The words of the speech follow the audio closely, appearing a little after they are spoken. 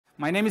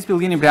My name is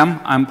Bilgin Ibryam.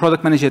 I'm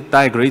product manager at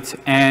Diagrid,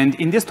 and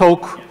in this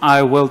talk,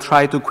 I will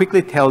try to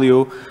quickly tell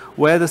you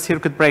where the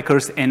circuit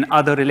breakers and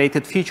other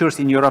related features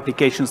in your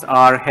applications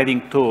are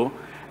heading to,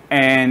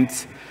 and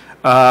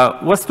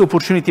what's the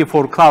opportunity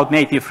for cloud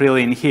native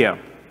really in here.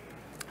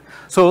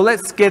 So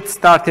let's get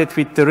started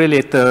with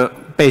the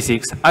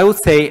basics. I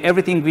would say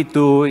everything we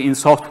do in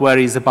software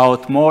is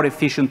about more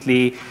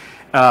efficiently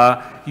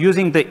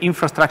using the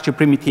infrastructure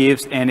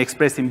primitives and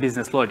expressing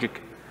business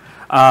logic.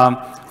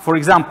 For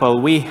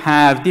example, we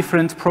have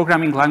different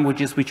programming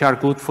languages which are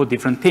good for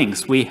different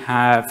things. We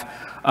have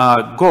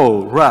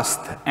Go,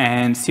 Rust,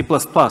 and C++,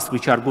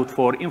 which are good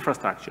for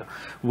infrastructure.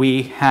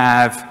 We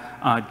have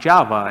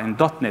Java and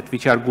 .NET,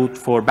 which are good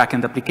for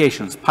backend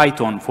applications,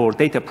 Python for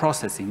data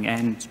processing,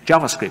 and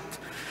JavaScript.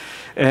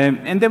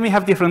 And then we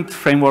have different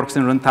frameworks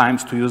and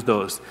runtimes to use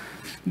those.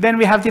 Then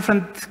we have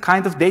different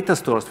kind of data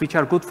stores, which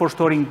are good for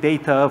storing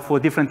data for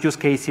different use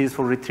cases,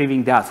 for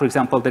retrieving that. For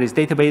example, there is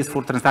database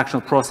for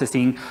transactional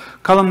processing,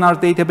 columnar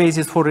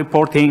databases for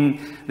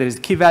reporting, there is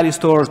key value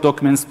stores,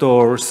 document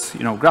stores,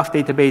 graph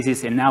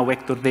databases, and now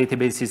vector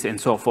databases, and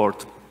so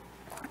forth.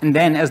 And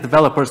then as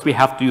developers, we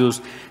have to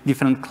use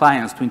different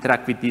clients to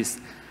interact with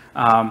these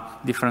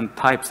different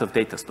types of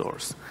data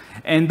stores.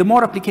 And the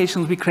more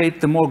applications we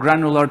create, the more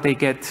granular they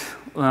get,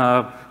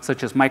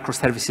 such as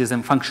microservices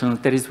and functions,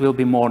 will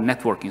be more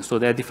networking. So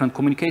there are different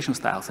communication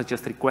styles, such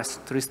as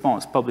request,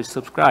 response, publish,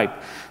 subscribe.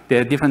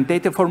 There are different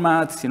data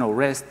formats,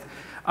 REST,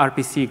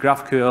 RPC,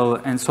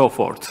 GraphQL, and so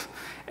forth.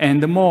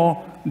 And the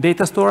more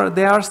data store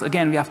there are,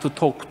 again, we have to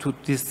talk to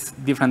these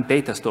different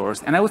data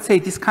stores. And I would say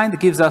this kind of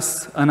gives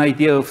us an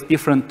idea of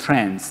different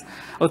trends.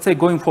 I would say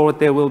going forward,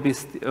 there will be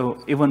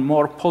even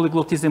more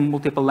polyglotism,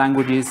 multiple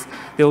languages.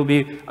 There will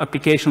be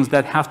applications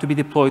that have to be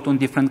deployed on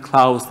different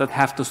clouds, that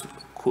have to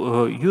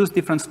use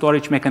different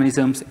storage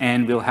mechanisms,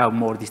 and we'll have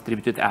more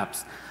distributed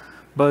apps.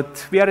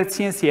 But we are at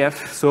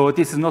CNCF, so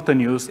this is not a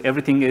news.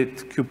 Everything at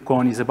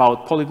KubeCon is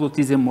about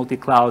polyglotism,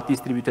 multi-cloud,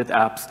 distributed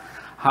apps.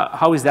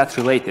 How is that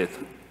related?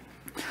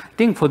 I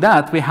think for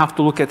that, we have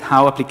to look at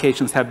how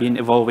applications have been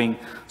evolving.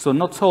 So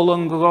not so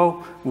long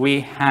ago,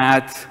 we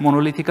had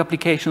monolithic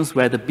applications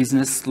where the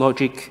business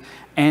logic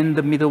and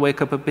the middleware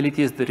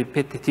capabilities, the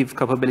repetitive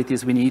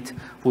capabilities we need,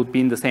 would be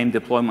in the same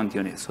deployment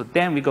unit. So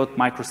then we got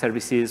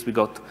microservices, we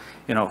got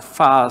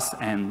FAS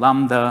and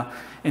Lambda.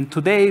 And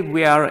today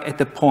we are at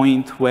the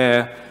point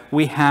where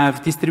we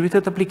have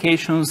distributed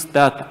applications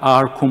that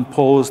are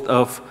composed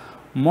of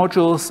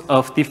modules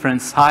of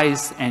different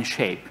size and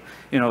shape.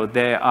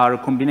 There are a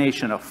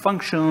combination of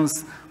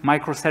functions,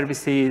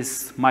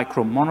 microservices,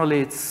 micro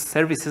monoliths,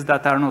 services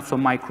that are not so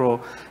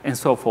micro, and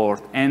so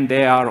forth. And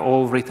they are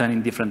all written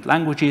in different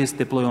languages,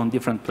 deployed on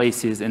different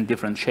places and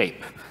different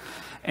shape.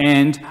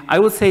 And I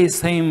would say the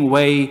same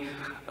way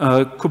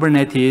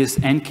Kubernetes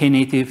and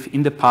Knative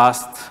in the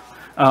past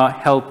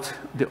helped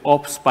the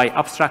ops by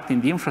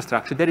abstracting the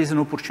infrastructure. There is an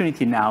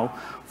opportunity now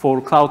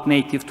for cloud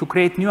native to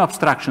create new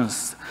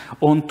abstractions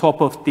on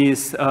top of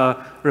these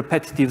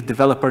repetitive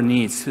developer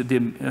needs,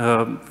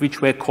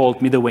 which were called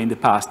middleware in the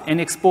past,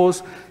 and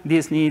expose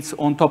these needs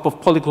on top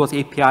of polyglot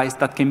APIs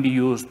that can be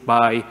used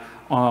by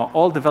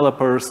all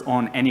developers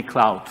on any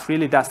cloud.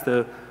 Really, that's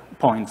the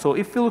point. So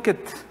if you look at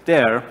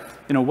there,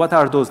 what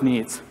are those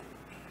needs?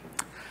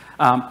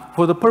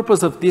 For the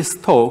purpose of this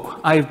talk,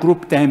 I've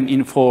grouped them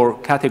in 4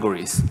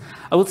 categories.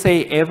 I would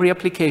say every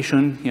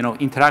application,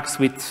 interacts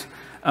with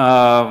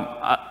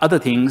other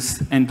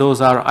things, and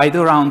those are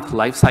either around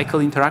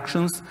lifecycle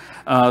interactions,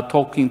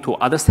 talking to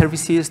other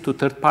services, to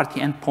third-party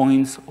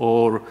endpoints,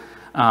 or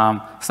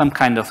some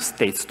kind of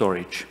state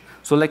storage.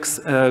 So let's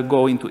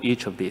go into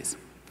each of these.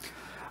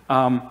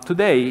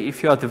 Today,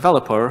 if you're a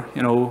developer,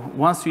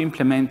 once you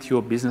implement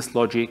your business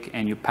logic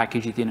and you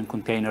package it in a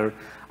container,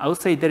 I would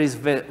say there is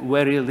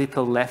very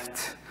little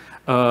left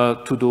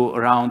to do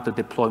around the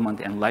deployment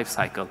and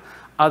lifecycle.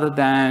 Other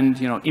than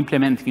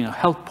implementing a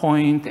health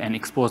point and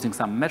exposing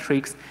some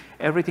metrics,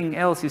 everything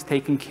else is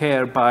taken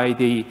care by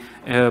the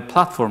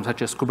platform,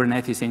 such as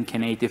Kubernetes and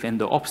Knative and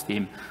the ops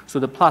team. So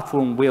the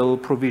platform will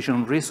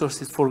provision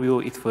resources for you.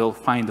 It will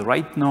find the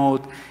right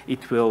node.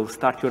 It will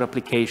start your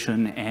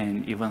application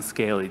and even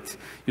scale it.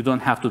 You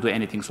don't have to do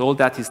anything. So all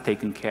that is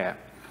taken care.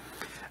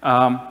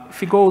 If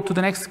we go to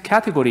the next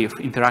category of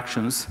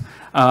interactions,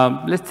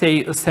 let's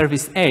say a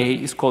service A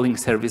is calling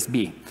service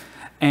B.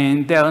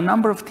 And there are a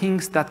number of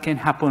things that can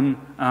happen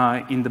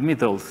in the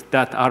middle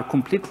that are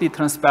completely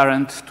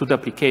transparent to the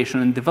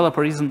application, and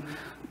developer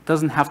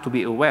doesn't have to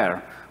be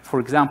aware. For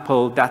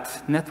example,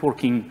 that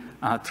networking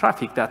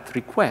traffic, that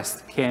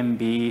request can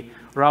be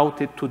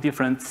routed to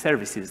different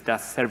services.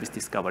 That's service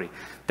discovery.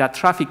 That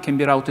traffic can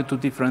be routed to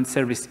different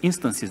service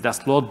instances.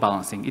 That's load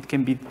balancing. It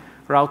can be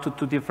routed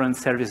to different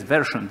service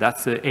versions.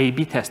 That's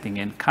A/B testing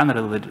and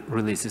kernel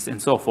releases and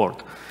so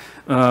forth.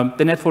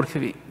 The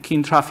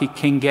networking traffic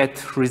can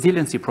get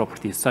resiliency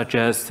properties, such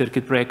as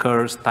circuit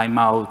breakers,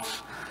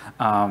 timeouts,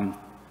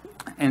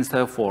 and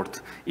so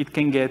forth. It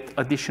can get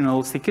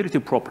additional security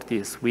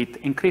properties with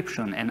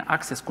encryption and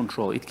access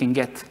control. It can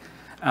get,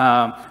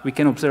 we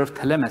can observe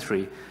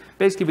telemetry.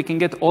 basically we can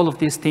get all of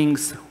these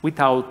things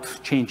without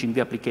changing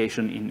the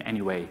application in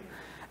any way.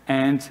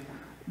 And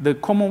the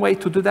common way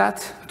to do that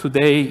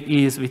today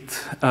is with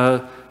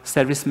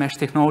service mesh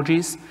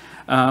technologies.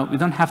 We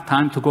don't have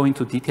time to go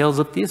into details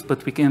of this,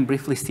 but we can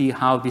briefly see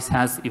how this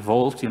has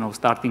evolved,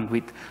 starting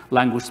with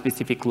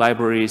language-specific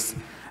libraries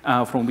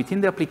from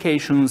within the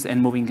applications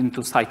and moving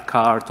into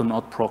sidecar to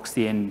node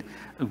proxy and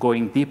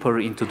going deeper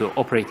into the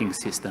operating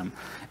system.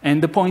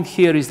 And the point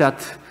here is that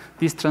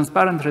these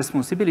transparent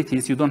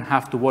responsibilities, you don't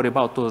have to worry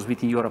about those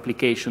within your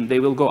application. They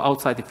will go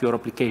outside of your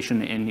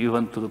application and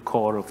even to the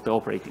core of the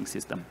operating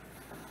system.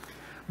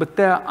 But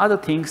there are other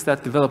things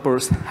that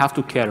developers have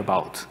to care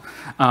about.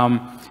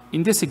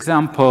 In this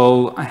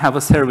example, I have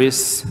a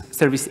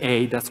service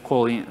A that's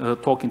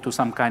talking to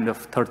some kind of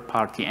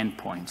third-party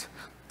endpoint.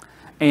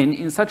 And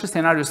in such a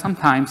scenario,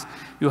 sometimes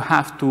you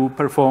have to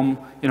perform,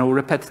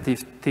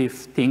 repetitive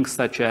things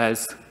such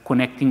as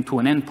connecting to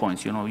an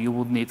endpoint. You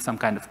would need some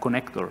kind of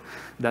connector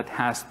that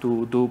has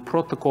to do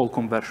protocol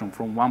conversion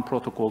from one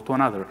protocol to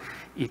another.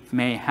 It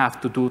may have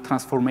to do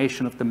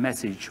transformation of the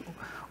message,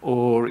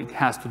 or it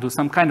has to do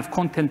some kind of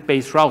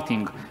content-based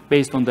routing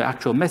based on the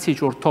actual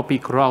message or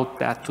topic, route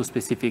that to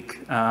specific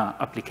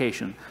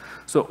application.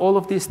 So all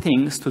of these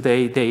things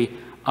today, they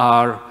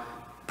are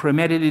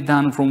primarily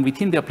done from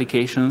within the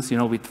applications,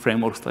 with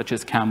frameworks such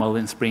as Camel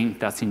and Spring,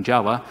 that's in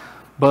Java.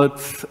 But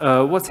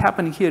what's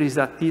happening here is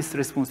that these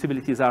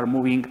responsibilities are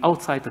moving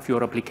outside of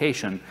your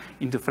application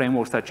into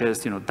frameworks such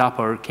as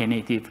Dapr,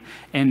 Knative,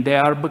 and they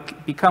are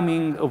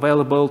becoming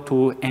available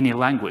to any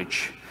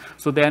language.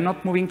 So they are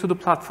not moving to the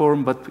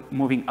platform, but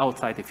moving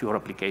outside of your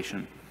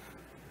application.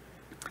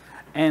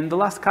 And the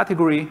last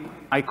category,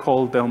 I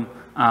call them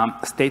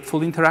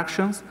stateful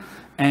interactions.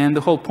 And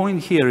the whole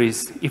point here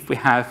is if we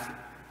have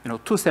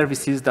two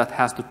services that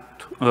has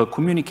to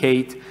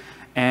communicate,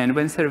 and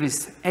when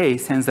service A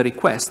sends a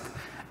request,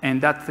 and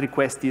that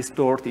request is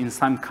stored in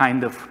some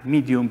kind of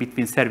medium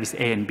between service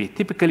A and B.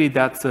 Typically,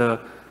 that's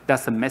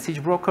a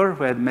message broker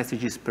where the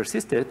message is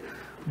persisted.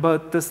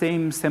 But the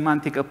same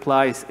semantic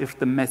applies if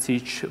the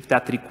message of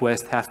that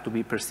request has to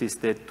be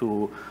persisted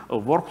to a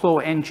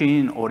workflow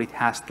engine, or it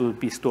has to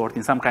be stored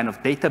in some kind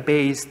of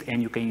database,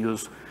 and you can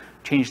use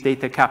change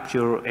data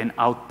capture and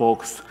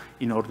outbox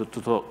in order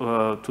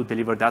to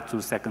deliver that to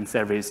the second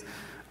service.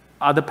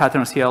 Other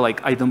patterns here, like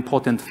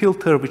idempotent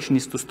filter, which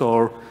needs to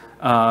store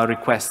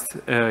requests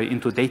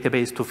into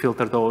database to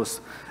filter those,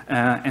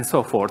 and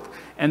so forth.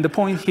 And the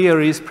point here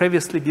is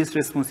previously these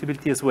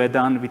responsibilities were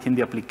done within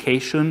the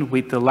application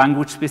with the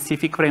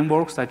language-specific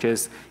frameworks, such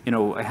as,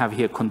 I have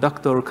here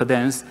Conductor,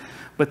 Cadence,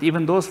 but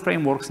even those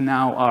frameworks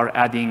now are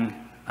adding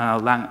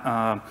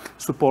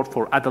support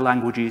for other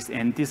languages,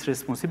 and these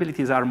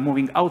responsibilities are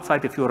moving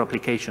outside of your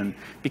application,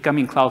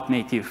 becoming cloud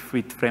native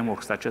with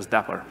frameworks such as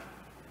Dapr.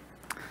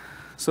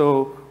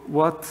 So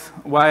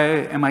why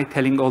am I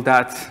telling all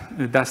that?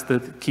 That's the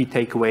key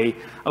takeaway.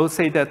 I would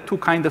say that two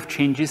kinds of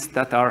changes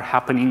that are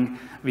happening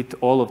with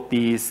all of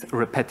these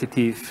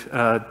repetitive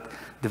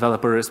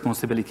developer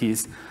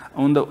responsibilities.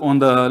 On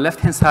the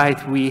left-hand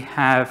side, we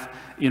have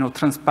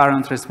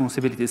transparent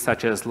responsibilities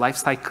such as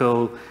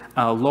lifecycle,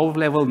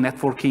 low-level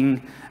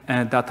networking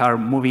that are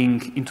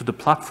moving into the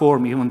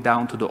platform, even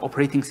down to the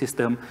operating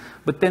system.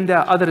 But then there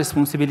are other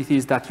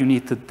responsibilities that you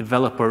need the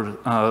developer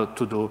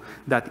to do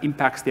that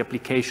impacts the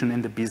application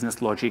and the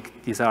business logic.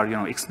 These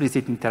are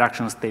explicit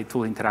interactions,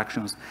 stateful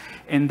interactions.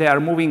 And they are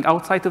moving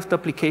outside of the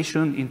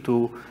application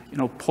into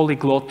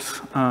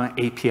polyglot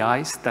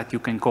APIs that you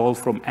can call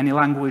from any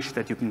language,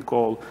 that you can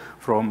call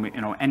from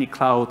any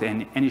cloud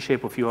and any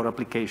shape of your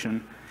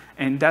application.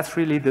 And that's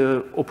really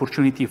the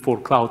opportunity for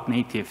cloud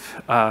native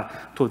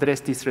to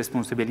address these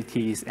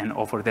responsibilities and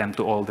offer them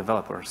to all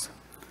developers.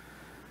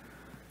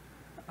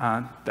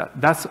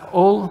 That's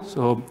all.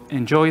 So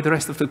enjoy the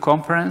rest of the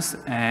conference,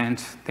 and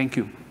thank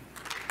you.